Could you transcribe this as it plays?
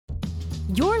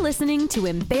You're listening to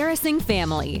Embarrassing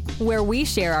Family, where we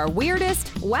share our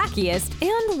weirdest, wackiest,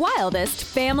 and wildest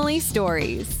family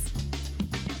stories.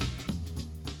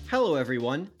 Hello,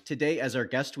 everyone. Today, as our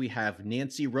guest, we have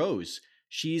Nancy Rose.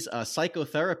 She's a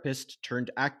psychotherapist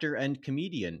turned actor and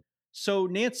comedian. So,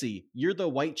 Nancy, you're the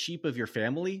white sheep of your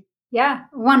family? Yeah,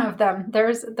 one of them.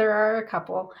 There are a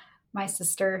couple, my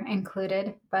sister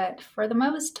included, but for the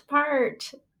most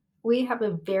part, we have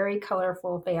a very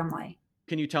colorful family.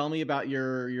 Can you tell me about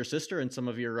your sister and some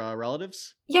of your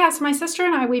relatives? Yes, my sister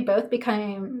and I, we both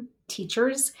became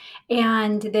teachers,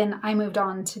 and then I moved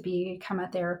on to become a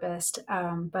therapist.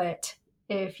 But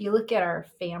if you look at our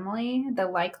family, the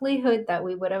likelihood that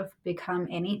we would have become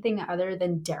anything other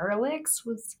than derelicts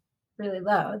was really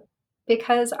low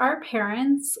because our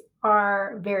parents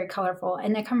are very colorful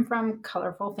and they come from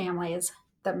colorful families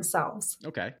themselves.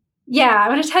 Okay. Yeah, I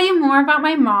want to tell you more about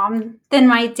my mom than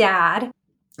my dad.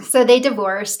 So they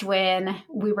divorced when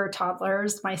we were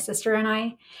toddlers, my sister and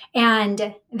I,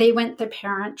 and they went the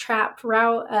parent trap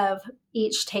route of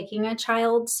each taking a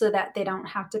child so that they don't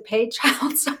have to pay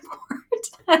child support.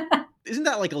 Isn't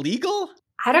that like illegal?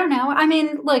 I don't know. I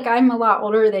mean, look, I'm a lot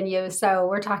older than you, so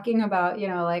we're talking about,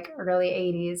 like early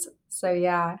 80s. So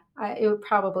yeah, it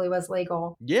probably was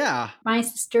legal. Yeah. My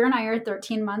sister and I are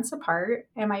 13 months apart,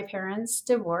 and my parents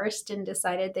divorced and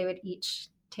decided they would each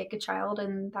take a child,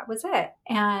 and that was it.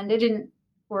 And it didn't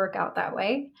work out that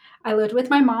way. I lived with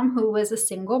my mom, who was a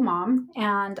single mom,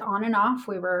 and on and off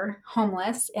we were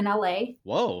homeless in LA.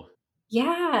 Whoa.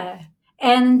 Yeah.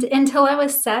 And until I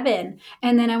was 7.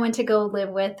 And then I went to go live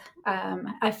with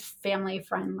a family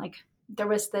friend. Like there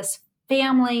was this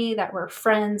family that were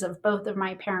friends of both of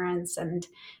my parents, and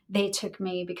they took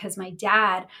me because my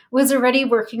dad was already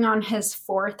working on his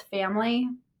 4th family.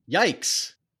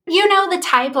 Yikes. You know the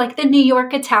type, like the New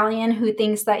York Italian who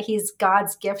thinks that he's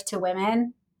God's gift to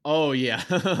women? Oh, yeah.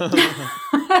 like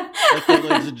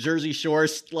the Jersey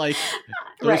Shores, like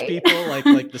those Right. people,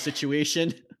 like the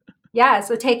situation. Yeah,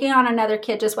 so taking on another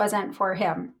kid just wasn't for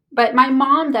him. But my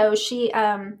mom, though, she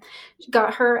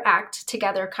got her act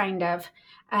together kind of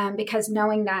because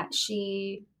knowing that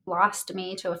she lost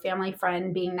me to a family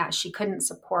friend, being that she couldn't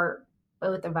support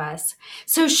both of us.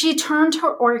 So she turned to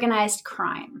organized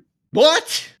crime.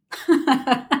 What?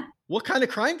 What kind of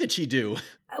crime did she do?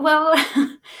 Well,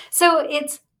 so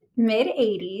it's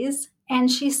mid-80s, and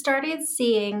she started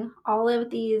seeing all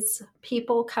of these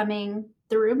people coming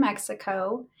through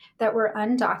Mexico that were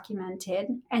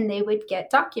undocumented, and they would get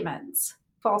documents,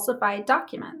 falsified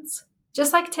documents,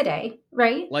 just like today,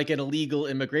 right? Like an illegal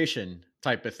immigration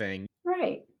type of thing.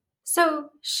 Right.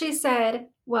 So she said,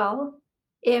 well,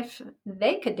 if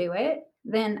they could do it,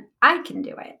 then I can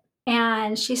do it.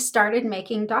 And she started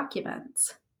making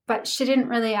documents, but she didn't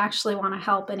really actually want to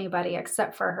help anybody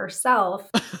except for herself.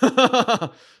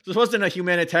 This wasn't a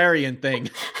humanitarian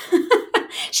thing.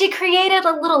 She created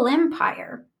a little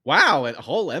empire. Wow, a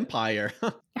whole empire.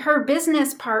 Her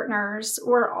business partners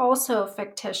were also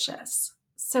fictitious.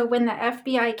 So when the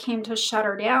FBI came to shut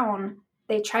her down,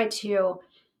 they tried to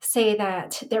say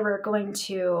that they were going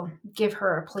to give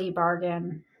her a plea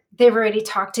bargain. They've already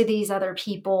talked to these other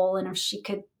people, and if she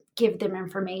could give them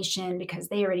information because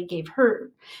they already gave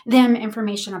them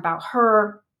information about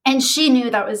her. And she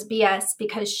knew that was BS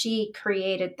because she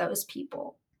created those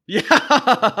people.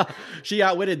 Yeah, she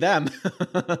outwitted them.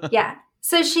 Yeah.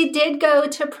 So she did go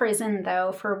to prison,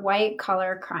 though, for white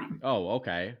collar crime. Oh,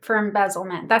 okay. For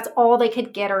embezzlement. That's all they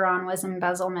could get her on was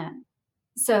embezzlement.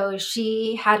 So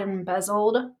she had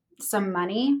embezzled some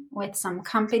money with some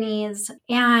companies.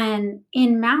 And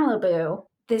in Malibu,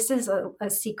 this is a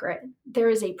secret. There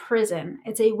is a prison.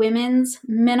 It's a women's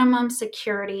minimum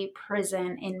security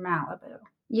prison in Malibu.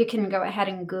 You can go ahead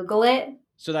and Google it.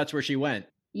 So that's where she went.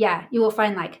 Yeah, you will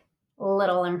find like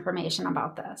little information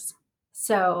about this.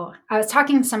 So I was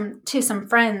talking to some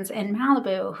friends in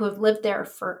Malibu who have lived there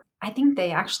for, I think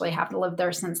they actually have lived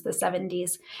there since the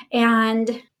 70s.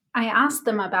 And I asked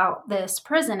them about this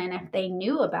prison and if they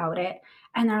knew about it.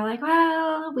 And they're like,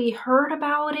 well, we heard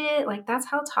about it. Like, that's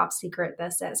how top secret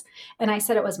this is. And I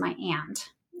said it was my aunt.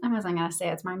 I wasn't going to say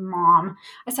it's my mom.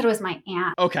 I said it was my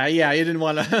aunt. Okay, yeah, you didn't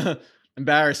want to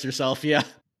embarrass yourself, yeah.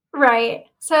 Right.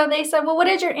 So they said, well, what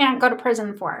did your aunt go to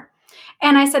prison for?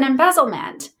 And I said,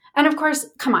 embezzlement. And of course,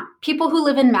 come on, people who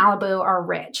live in Malibu are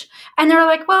rich. And they're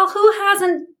like, well, who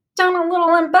hasn't done a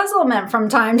little embezzlement from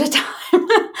time to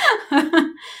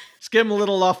time? Skim a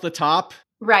little off the top.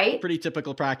 Right. Pretty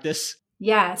typical practice.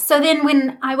 Yeah. So then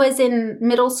when I was in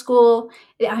middle school,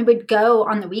 I would go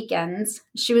on the weekends.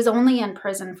 She was only in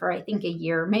prison for, I think, a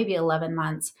year, maybe 11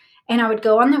 months. And I would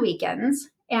go on the weekends,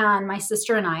 and my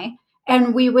sister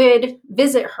and we would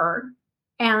visit her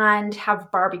and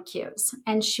have barbecues.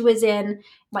 And she was in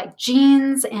like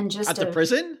jeans and just At the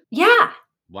prison? Yeah.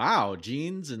 Wow,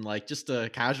 jeans and like just a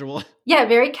casual. Yeah,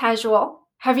 very casual.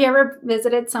 Have you ever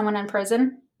visited someone in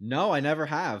prison? No, I never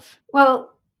have.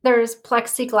 Well, there's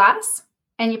plexiglass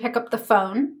and you pick up the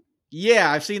phone.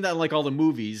 Yeah, I've seen that in like all the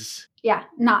movies. Yeah,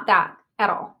 not that at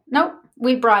all. Nope.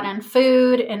 We brought in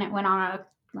food and it went on a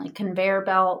like conveyor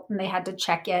belt and they had to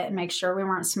check it and make sure we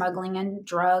weren't smuggling in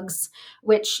drugs,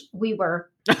 which we were.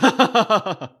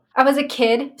 I was a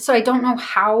kid, so I don't know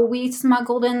how we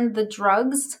smuggled in the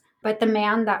drugs, but the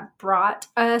man that brought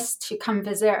us to come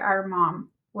visit our mom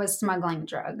was smuggling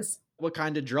drugs. What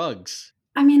kind of drugs?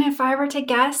 I mean, if I were to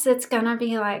guess, it's going to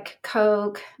be like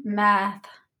coke, meth.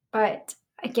 But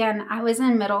again, I was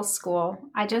in middle school.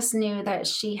 I just knew that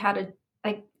she had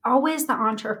always the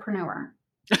entrepreneur.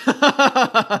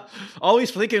 Always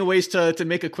thinking of ways to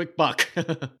make a quick buck.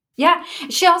 Yeah.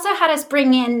 She also had us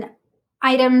bring in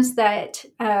items that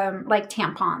like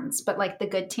tampons, but like the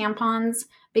good tampons,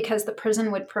 because the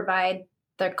prison would provide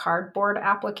the cardboard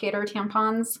applicator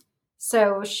tampons.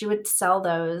 So she would sell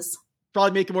those.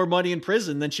 Probably making more money in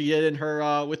prison than she did in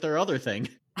her with her other thing.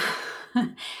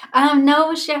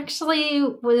 No, she actually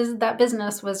that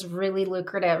business was really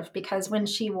lucrative because when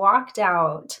she walked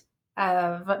out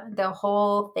of the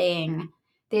whole thing,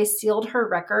 they sealed her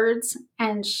records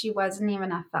and she wasn't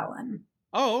even a felon.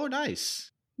 Oh,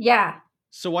 nice. Yeah.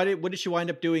 So what did she wind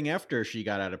up doing after she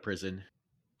got out of prison?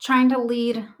 Trying to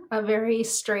lead a very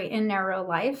straight and narrow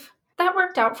life. That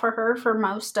worked out for her for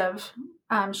most of,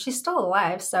 she's still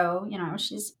alive. So,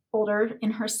 she's older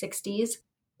in her 60s.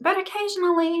 But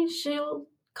occasionally she'll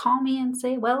call me and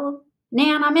say, well,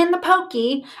 Nan, I'm in the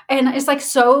pokey. And it's like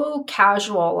so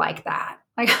casual like that.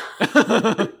 Like,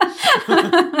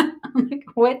 I'm like,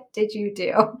 what did you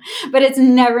do? But it's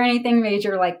never anything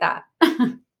major like that.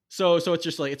 So it's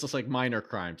just like minor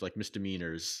crimes, like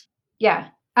misdemeanors. Yeah.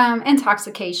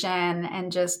 Intoxication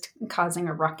and just causing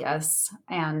a ruckus.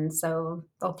 And so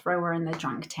they'll throw her in the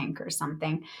drunk tank or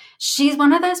something. She's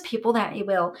one of those people that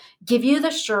will give you the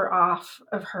shirt off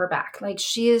of her back. Like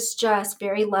she is just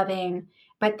very loving.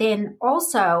 But then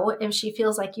also, if she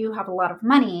feels like you have a lot of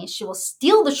money, she will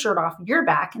steal the shirt off your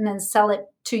back and then sell it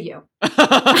to you.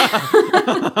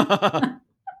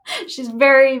 She's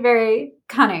very, very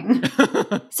cunning.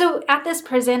 So at this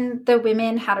prison, the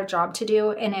women had a job to do,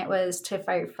 and it was to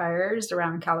fight fires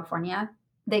around California.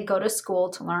 They go to school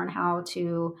to learn how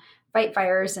to fight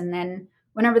fires, and then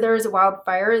whenever there is a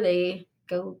wildfire, they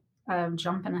go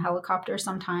jump in a helicopter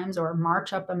sometimes or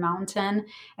march up a mountain.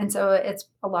 And so it's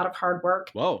a lot of hard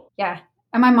work. Whoa. Yeah.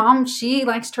 And my mom, she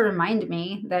likes to remind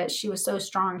me that she was so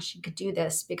strong she could do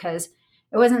this because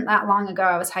it wasn't that long ago.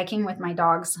 I was hiking with my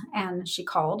dogs and she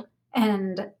called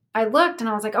and I looked and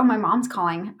I was like, oh, my mom's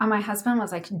calling. And my husband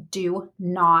was like, do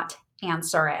not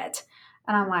answer it.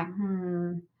 And I'm like,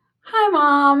 hi,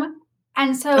 Mom.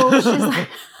 And so she's like,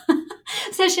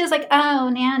 she was like, oh,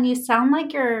 Nan, you sound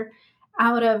like you're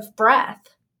out of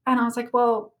breath. And I was like,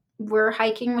 well, we're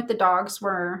hiking with the dogs.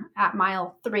 We're at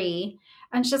mile 3.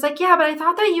 And she's like, yeah, but I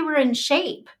thought that you were in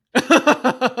shape. She's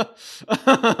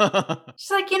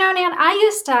like, Nan, I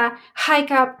used to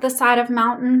hike up the side of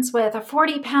mountains with a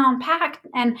 40-pound pack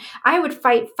and I would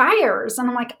fight fires. And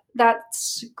I'm like,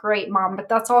 that's great, Mom. But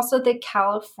that's also the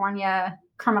California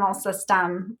criminal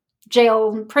system,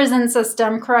 jail, prison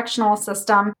system, correctional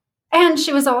system. And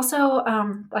she was also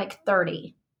like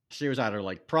 30. She was at her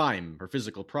like prime, her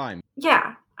physical prime.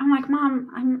 Yeah. I'm like, Mom,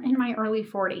 I'm in my early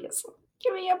 40s.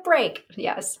 Give me a break.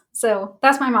 Yes. So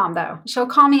that's my mom, though. She'll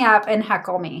call me up and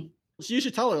heckle me. So you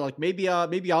should tell her, like, maybe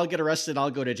I'll get arrested.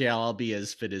 I'll go to jail. I'll be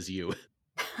as fit as you.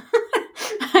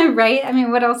 Right? I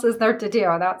mean, what else is there to do?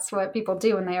 That's what people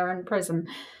do when they are in prison.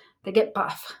 They get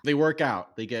buff. They work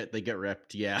out. They get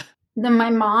ripped. Yeah. Then my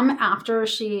mom, after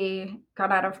she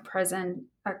got out of prison,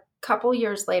 a couple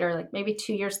years later, like maybe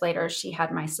 2 years later, she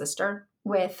had my sister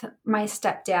with my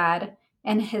stepdad.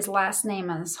 And his last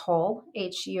name is Hull,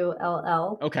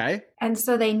 Hull. Okay. And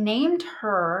so they named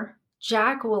her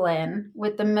Jacqueline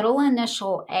with the middle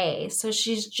initial A. So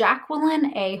she's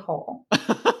Jacqueline A. Hull.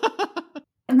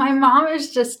 And my mom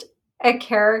is just a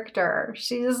character.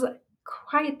 She's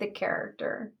quite the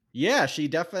character. Yeah, she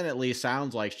definitely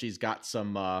sounds like she's got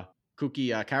some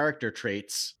kooky character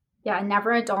traits. Yeah,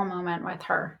 never a dull moment with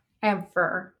her.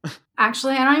 Ever.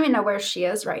 Actually, I don't even know where she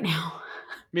is right now.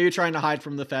 Maybe trying to hide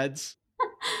from the feds.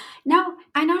 No,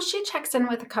 I know she checks in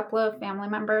with a couple of family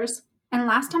members. And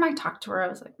last time I talked to her, I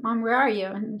was like, Mom, where are you?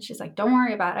 And she's like, don't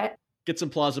worry about it. Get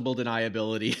some plausible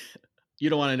deniability.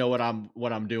 You don't want to know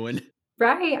what I'm doing.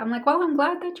 Right. I'm like, well, I'm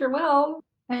glad that you're well.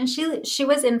 And she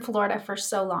was in Florida for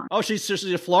so long. Oh, she's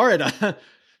in Florida.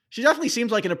 She definitely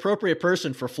seems like an appropriate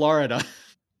person for Florida.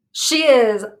 She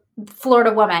is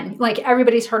Florida woman. Like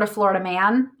everybody's heard of Florida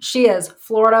man. She is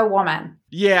Florida woman.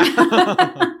 Yeah.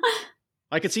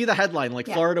 I could see the headline, like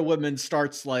Yeah. Florida woman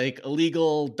starts like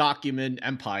illegal document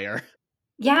empire.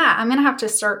 Yeah, I'm going to have to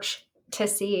search to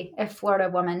see if Florida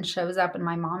woman shows up and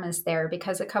my mom is there,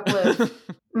 because a couple of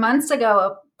months ago,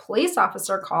 a police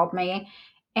officer called me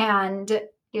and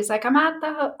he was like, I'm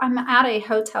at a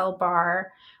hotel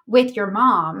bar with your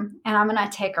mom and I'm going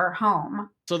to take her home.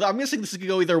 So I'm guessing this could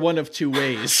go either one of two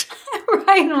ways.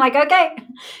 Right. I'm like, okay,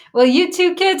 well, you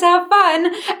two kids have fun.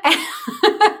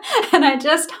 And I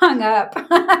just hung up.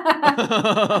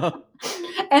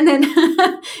 And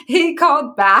then he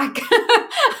called back.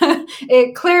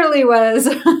 It clearly was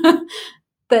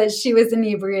that she was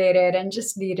inebriated and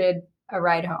just needed a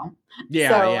ride home.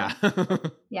 Yeah, So,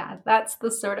 yeah, that's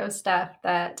the sort of stuff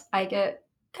that I get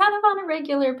kind of on a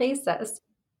regular basis.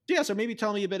 Yeah, so maybe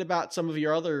tell me a bit about some of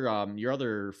your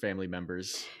other family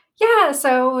members. Yeah,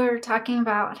 so we're talking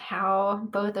about how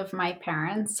both of my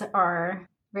parents are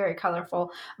very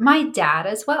colorful. My dad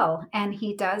as well, and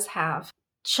he does have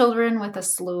children with a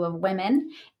slew of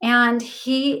women, and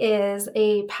he is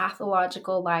a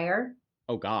pathological liar.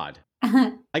 Oh God.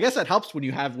 If I guess that helps when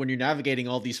you're navigating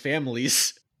all these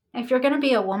families. you're going to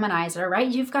be a womanizer, right,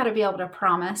 you've got to be able to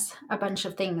promise a bunch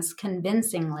of things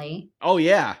convincingly. Oh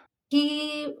yeah.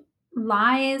 He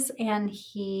lies and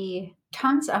he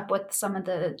comes up with some of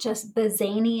the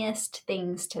zaniest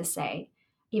things to say.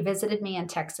 He visited me in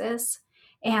Texas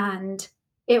and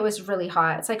it was really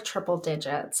hot. It's like triple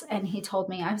digits. And he told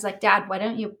me, I was like, Dad, why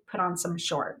don't you put on some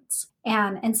shorts?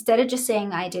 And instead of just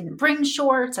saying I didn't bring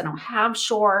shorts, I don't have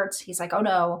shorts, he's like, oh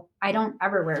no, I don't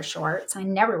ever wear shorts. I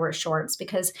never wear shorts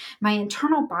because my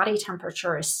internal body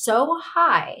temperature is so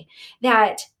high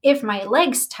that if my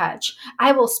legs touch,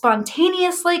 I will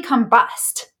spontaneously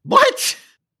combust. What?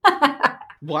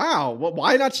 Wow. Well,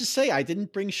 why not just say I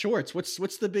didn't bring shorts?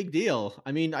 What's the big deal?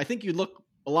 I mean, I think you look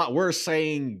a lot worse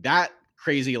saying that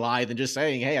crazy lie than just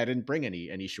saying, hey, I didn't bring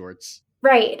any shorts.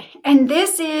 Right. And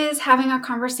this is having a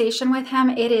conversation with him.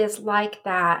 It is like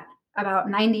that about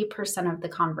 90% of the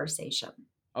conversation.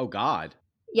 Oh, God.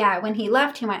 Yeah. When he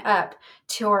left, he went up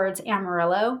towards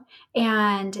Amarillo.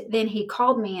 And then he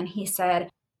called me and he said,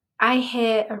 I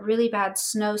hit a really bad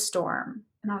snowstorm.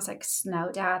 And I was like,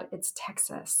 snow, Dad? It's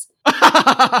Texas.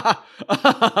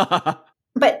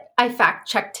 But I fact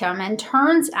checked him and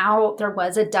turns out there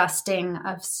was a dusting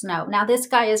of snow. Now, this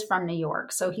guy is from New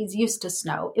York, so he's used to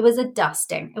snow. It was a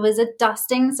dusting.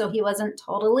 So he wasn't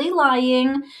totally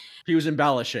lying. He was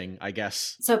embellishing, I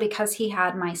guess. So because he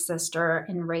had my sister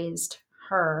and raised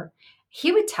her,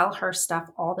 he would tell her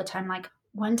stuff all the time. Like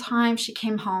one time she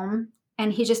came home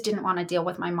and he just didn't want to deal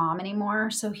with my mom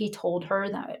anymore. So he told her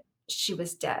that she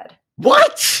was dead.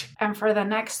 What? And for the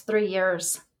next 3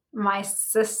 years, my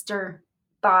sister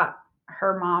thought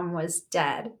her mom was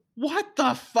dead. What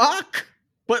the fuck?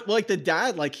 But like the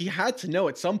dad, like he had to know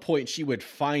at some point she would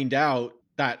find out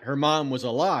that her mom was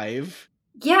alive.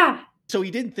 Yeah. So he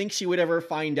didn't think she would ever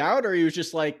find out, or he was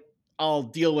just like, I'll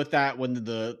deal with that when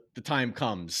the time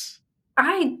comes.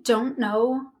 I don't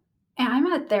know. And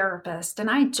I'm a therapist and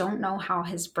I don't know how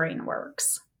his brain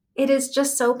works. It is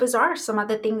just so bizarre, some of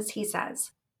the things he says.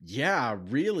 Yeah,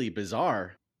 really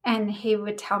bizarre. And he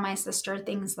would tell my sister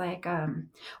things like,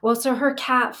 well, so her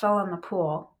cat fell in the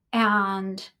pool.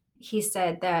 And he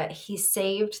said that he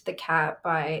saved the cat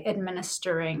by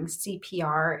administering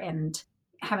CPR and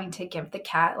having to give the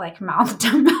cat like mouth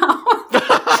to mouth.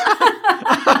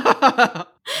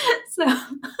 So,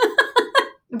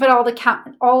 but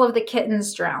all of the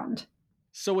kittens drowned.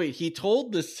 So wait, he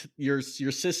told your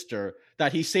sister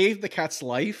that he saved the cat's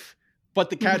life,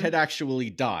 but the cat had actually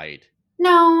died.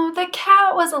 No, the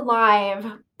cat was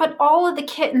alive, but all of the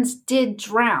kittens did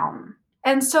drown.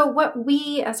 And so what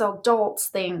we as adults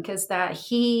think is that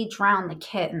he drowned the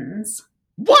kittens.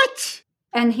 What?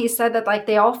 And he said that like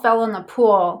they all fell in the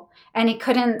pool and he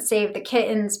couldn't save the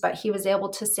kittens, but he was able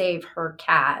to save her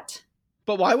cat.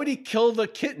 But why would he kill the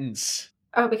kittens?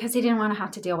 Oh, because he didn't want to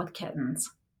have to deal with kittens.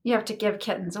 You have to give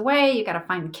kittens away. You got to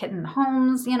find kitten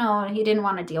homes. You know, he didn't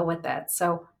want to deal with it.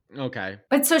 So. Okay.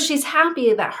 But so she's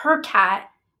happy that her cat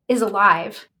is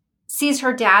alive, sees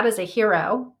her dad as a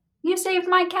hero. You saved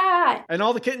my cat. And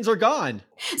all the kittens are gone.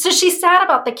 So she's sad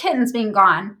about the kittens being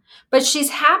gone, but she's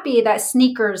happy that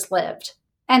Sneakers lived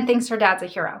and thinks her dad's a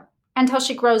hero until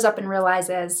she grows up and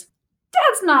realizes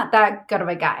Dad's not that good of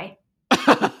a guy.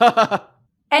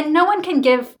 And no one can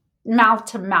give mouth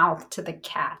to mouth to the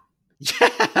cat.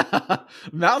 Yeah.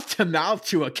 Mouth to mouth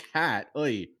to a cat.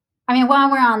 Oy. I mean,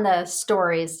 while we're on the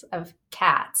stories of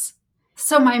cats.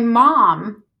 So my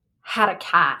mom had a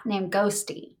cat named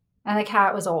Ghosty. And the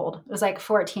cat was old. It was like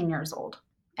 14 years old.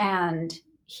 And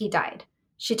he died.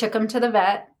 She took him to the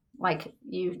vet, like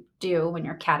you do when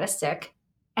your cat is sick.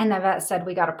 And the vet said,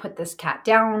 we got to put this cat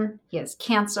down. He has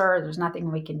cancer. There's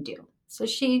nothing we can do. So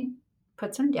she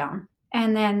puts him down.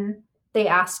 And then they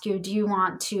ask you, do you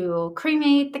want to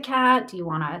cremate the cat? Do you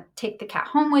want to take the cat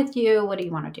home with you? What do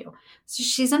you want to do? So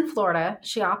she's in Florida.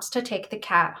 She opts to take the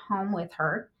cat home with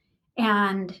her.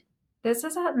 And this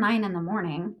is at 9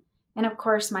 a.m. And of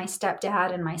course, my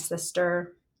stepdad and my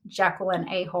sister, Jacqueline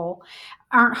A-hole,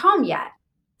 aren't home yet.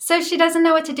 So she doesn't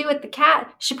know what to do with the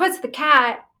cat. She puts the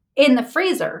cat in the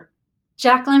freezer.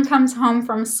 Jacqueline comes home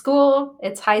from school.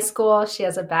 It's high school. She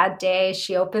has a bad day.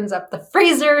 She opens up the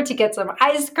freezer to get some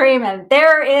ice cream, and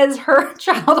there is her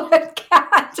childhood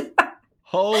cat.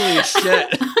 Holy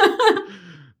shit.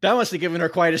 That must have given her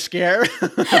quite a scare.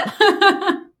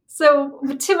 So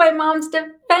to my mom's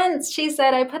defense, she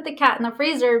said, I put the cat in the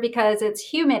freezer because it's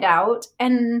humid out,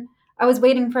 and I was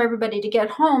waiting for everybody to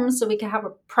get home so we could have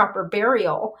a proper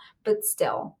burial. But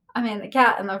still, I mean, the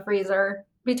cat in the freezer,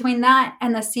 between that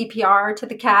and the CPR to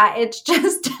the cat, it's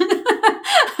just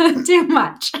too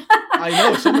much. I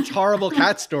know, so much horrible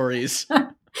cat stories.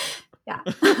 Yeah.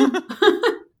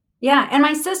 Yeah. And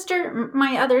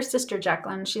my other sister,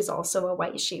 Jacqueline, she's also a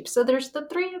white sheep. So there's the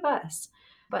three of us,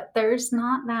 but there's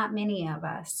not that many of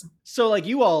us. So like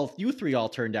you three all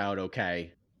turned out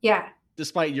okay. Yeah.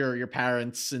 Despite your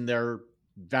parents and their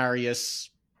various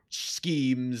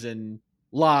schemes and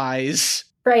lies.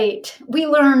 Right. We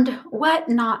learned what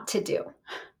not to do.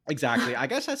 Exactly. I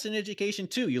guess that's an education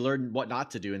too. You learn what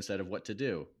not to do instead of what to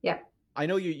do. Yeah. I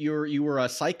know you were a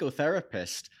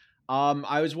psychotherapist.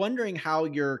 I was wondering how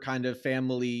your kind of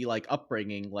family like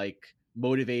upbringing like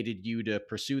motivated you to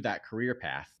pursue that career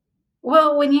path.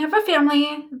 Well, when you have a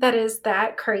family that is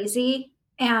that crazy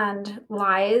and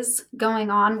lies going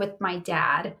on with my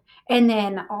dad, and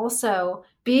then also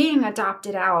being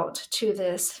adopted out to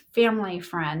this family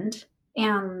friend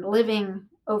and living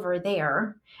over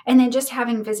there, and then just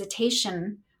having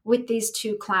visitation with these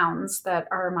two clowns that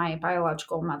are my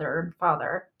biological mother and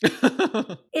father,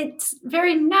 it's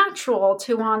very natural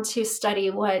to want to study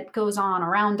what goes on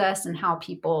around us and how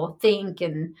people think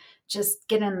and just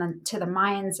get into the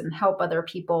minds and help other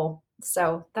people.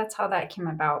 So that's how that came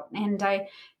about. And I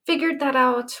figured that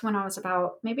out when I was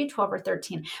about maybe 12 or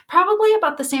 13, probably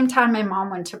about the same time my mom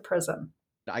went to prison.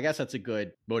 I guess that's a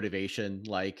good motivation,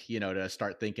 like, to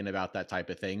start thinking about that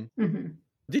type of thing. Mm-hmm.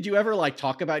 Did you ever like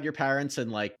talk about your parents in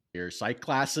like your psych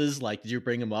classes? Like, did you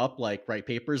bring them up, like write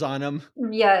papers on them?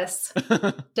 Yes,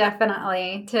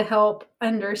 definitely, to help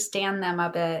understand them a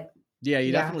bit. Yeah,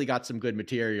 you definitely got some good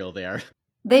material there.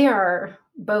 They are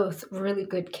both really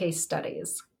good case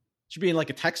studies. Should be in like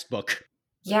a textbook.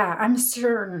 Yeah, I'm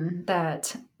certain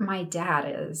that my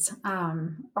dad is.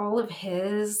 All of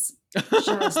his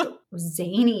just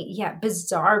zany,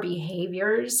 bizarre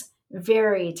behaviors,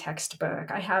 very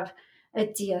textbook. I have a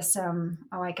DSM.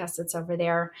 Oh, I guess it's over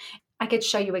there. I could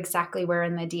show you exactly where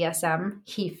in the DSM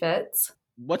he fits.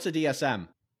 What's a DSM?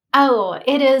 Oh,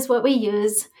 it is what we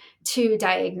use to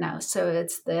diagnose. So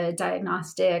it's the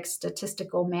Diagnostic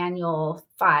Statistical Manual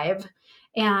 5.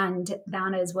 And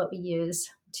that is what we use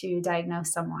to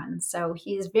diagnose someone. So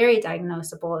he's very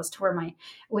diagnosable as to where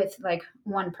with like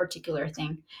one particular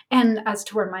thing. And as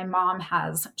to where my mom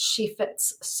she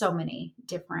fits so many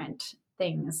different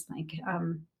things, like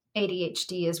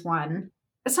ADHD is one,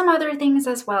 some other things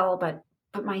as well. But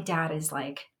my dad is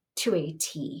like to a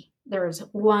T. There's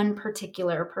one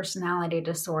particular personality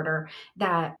disorder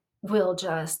that will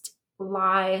just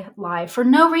lie for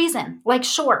no reason, like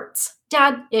shorts.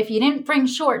 Dad, if you didn't bring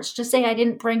shorts, just say I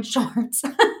didn't bring shorts.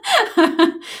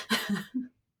 I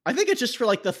think it's just for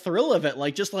like the thrill of it,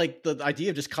 like just like the idea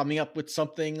of just coming up with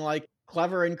something like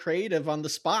clever and creative on the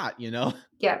spot,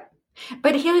 Yeah.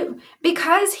 But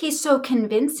because he's so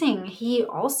convincing, he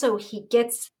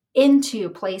gets into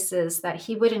places that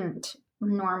he wouldn't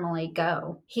normally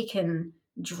go. He can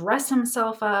dress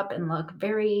himself up and look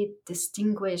very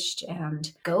distinguished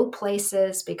and go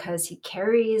places because he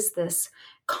carries this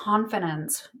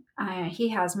confidence. He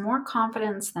has more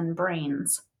confidence than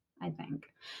brains, I think.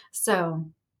 So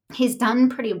he's done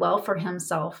pretty well for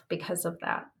himself because of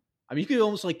that. I mean, you could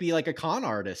almost like be like a con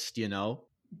artist,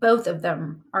 Both of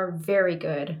them are very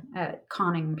good at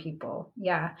conning people.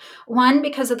 Yeah. One,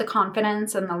 because of the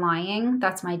confidence and the lying.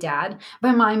 That's my dad.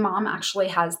 But my mom actually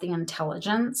has the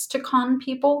intelligence to con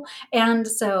people. And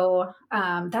so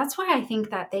that's why I think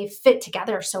that they fit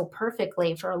together so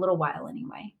perfectly for a little while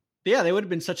anyway. Yeah, they would have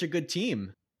been such a good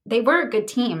team. They were a good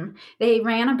team. They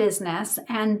ran a business,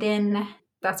 and then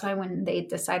That's why when they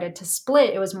decided to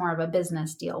split, it was more of a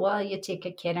business deal. Well, you take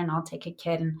a kid and I'll take a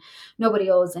kid, and nobody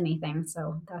owes anything.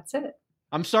 So that's it.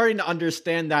 I'm starting to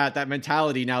understand that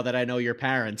mentality now that I know your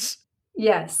parents,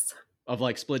 Yes. of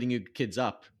like splitting you kids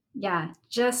up. Yeah,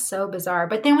 just so bizarre.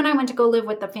 But then when I went to go live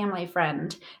with the family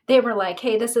friend, they were like,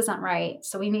 hey, this isn't right.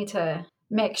 So we need to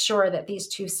make sure that these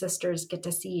two sisters get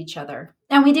to see each other.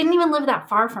 And we didn't even live that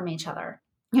far from each other.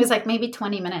 It was like maybe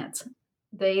 20 minutes.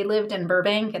 They lived in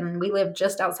Burbank and we lived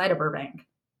just outside of Burbank.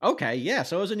 Okay, yeah,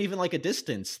 so it wasn't even like a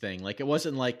distance thing. Like, it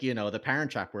wasn't like, the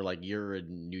Parent Trap where like you're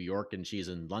in New York and she's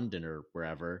in London or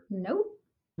wherever. Nope.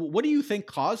 What do you think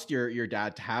caused your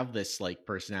dad to have this like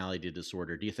personality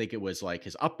disorder? Do you think it was like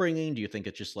his upbringing? Do you think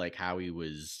it's just like how he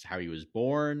was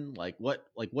born?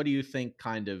 What do you think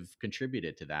kind of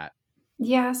contributed to that?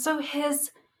 Yeah, so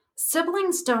his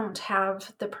siblings don't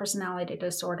have the personality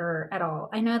disorder at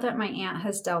all. I know that my aunt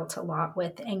has dealt a lot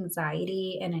with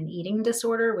anxiety and an eating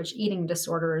disorder, which eating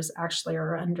disorders actually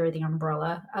are under the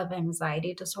umbrella of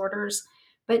anxiety disorders,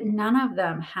 but none of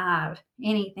them have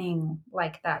anything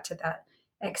like that to that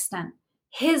extent.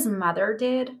 His mother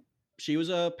did. She was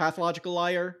a pathological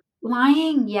liar?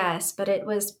 Lying, yes, but it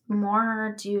was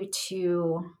more due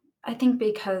to, I think,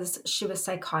 because she was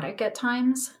psychotic at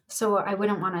times. So I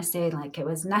wouldn't want to say like it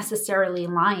was necessarily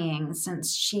lying,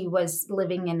 since she was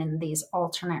living in these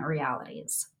alternate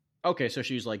realities. Okay, so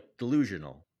she's like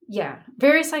delusional. Yeah,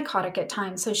 very psychotic at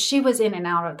times. So she was in and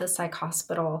out of the psych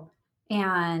hospital.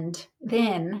 And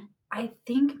then I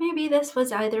think maybe this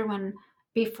was either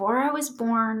before I was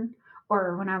born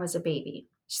or when I was a baby.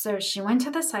 So she went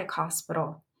to the psych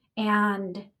hospital,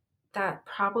 and that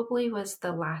probably was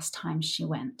the last time she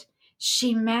went.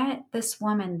 She met this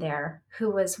woman there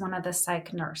who was one of the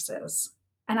psych nurses.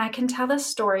 And I can tell this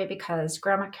story because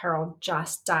Grandma Carol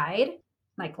just died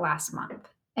like last month.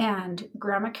 And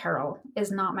Grandma Carol is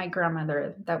not my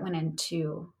grandmother that went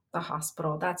into the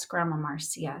hospital. That's Grandma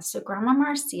Marcia. So Grandma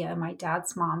Marcia, my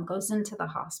dad's mom, goes into the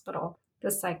hospital, the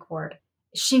psych ward.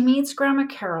 She meets Grandma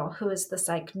Carol, who is the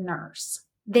psych nurse.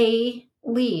 They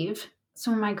leave.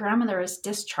 So when my grandmother is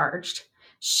discharged,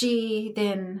 she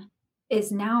then is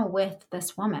now with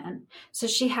this woman. So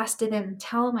she has to then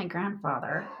tell my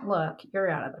grandfather, look, you're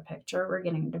out of the picture. We're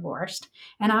getting divorced.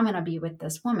 And I'm going to be with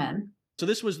this woman. So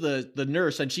this was the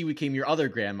nurse, and she became your other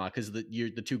grandma because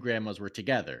the two grandmas were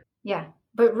together. Yeah.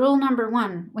 But rule number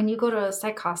one, when you go to a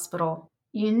psych hospital,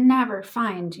 you never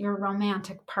find your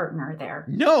romantic partner there.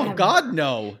 No, ever. God,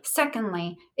 no.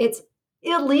 Secondly, it's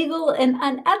illegal and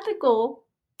unethical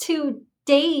to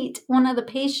date one of the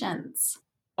patients.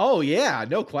 Oh, yeah,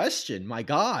 no question. My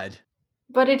God.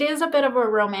 But it is a bit of a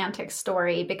romantic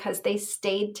story because they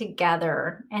stayed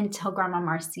together until Grandma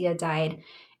Marcia died.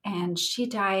 And she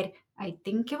died, I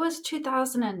think it was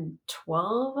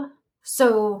 2012.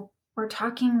 So we're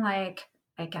talking like,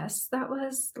 I guess that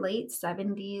was late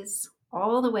 70s.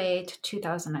 All the way to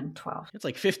 2012. It's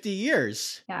like 50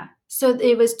 years. Yeah. So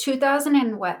it was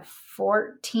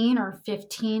 2014 or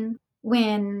 15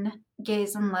 when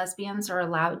gays and lesbians are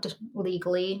allowed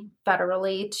legally,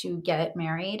 federally, to get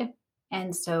married.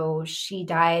 And so she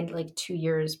died like 2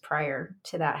 years prior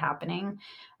to that happening,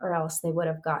 or else they would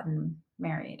have gotten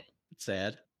married. It's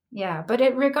sad. Yeah. But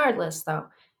regardless, though,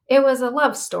 it was a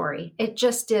love story. It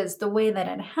just is the way that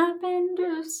it happened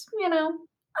is,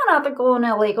 unethical and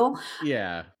illegal.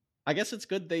 Yeah. I guess it's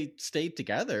good they stayed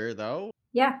together, though.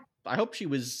 Yeah. I hope she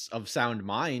was of sound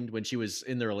mind when she was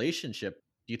in the relationship.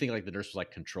 Do you think like the nurse was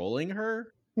like controlling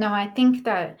her? No, I think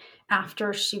that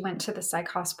after she went to the psych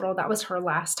hospital, that was her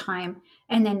last time.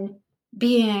 And then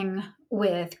being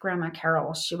with Grandma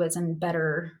Carol, she was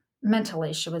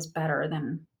mentally, she was better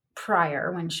than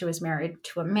prior when she was married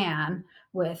to a man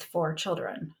with 4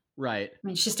 children. Right. I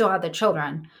mean, she still had the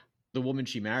children. The woman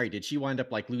she married, did she wind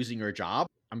up like losing her job?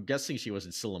 I'm guessing she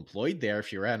wasn't still employed there if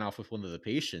she ran off with one of the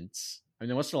patients. I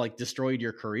mean, it must have like destroyed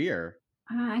your career.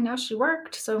 I know she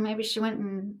worked, so maybe she went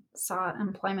and sought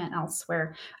employment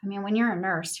elsewhere. I mean, when you're a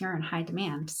nurse, you're in high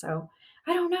demand. So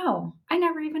I don't know. I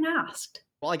never even asked.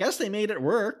 Well, I guess they made it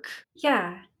work.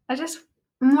 Yeah. I just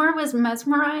more was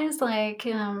mesmerized by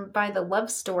the love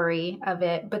story of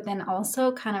it, but then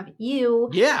also kind of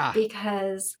Yeah.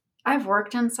 Because I've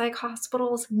worked in psych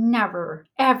hospitals. Never,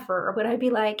 ever would I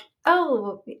be like,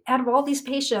 oh, out of all these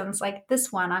patients, like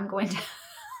this one, I'm going to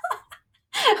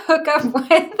hook up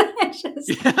with.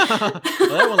 Yeah. Well,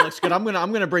 that one looks good. I'm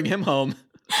gonna bring him home.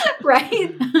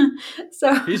 Right.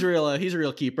 So he's a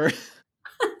real keeper.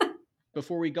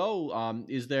 Before we go,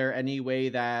 is there any way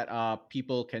that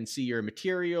people can see your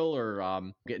material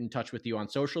or get in touch with you on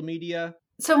social media?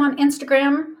 So on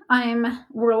Instagram, I'm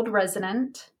World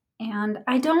Resident. And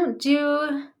I don't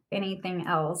do anything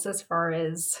else as far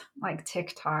as like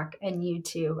TikTok and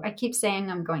YouTube. I keep saying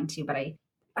I'm going to, but I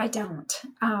don't.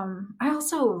 I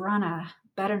also run a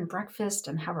bed and breakfast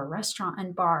and have a restaurant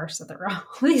and bar. So there are all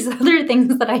these other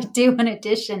things that I do in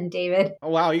addition, David. Oh,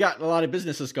 wow. You got a lot of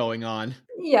businesses going on.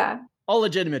 Yeah. All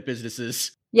legitimate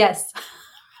businesses. Yes.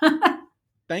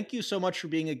 Thank you so much for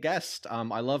being a guest.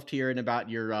 I loved hearing about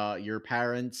your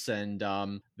parents and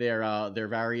their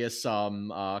various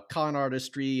con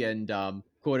artistry and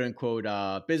quote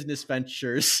unquote business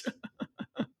ventures.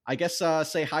 I guess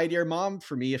say hi to your mom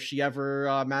for me if she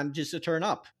ever manages to turn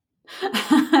up.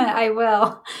 I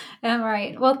will. All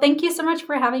right. Well, thank you so much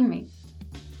for having me.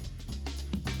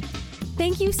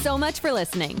 Thank you so much for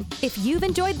listening. If you've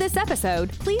enjoyed this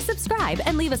episode, please subscribe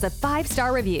and leave us a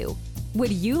 5-star review.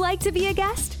 Would you like to be a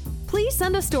guest? Please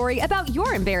send a story about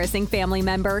your embarrassing family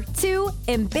member to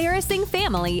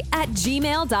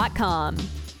embarrassingfamily@gmail.com.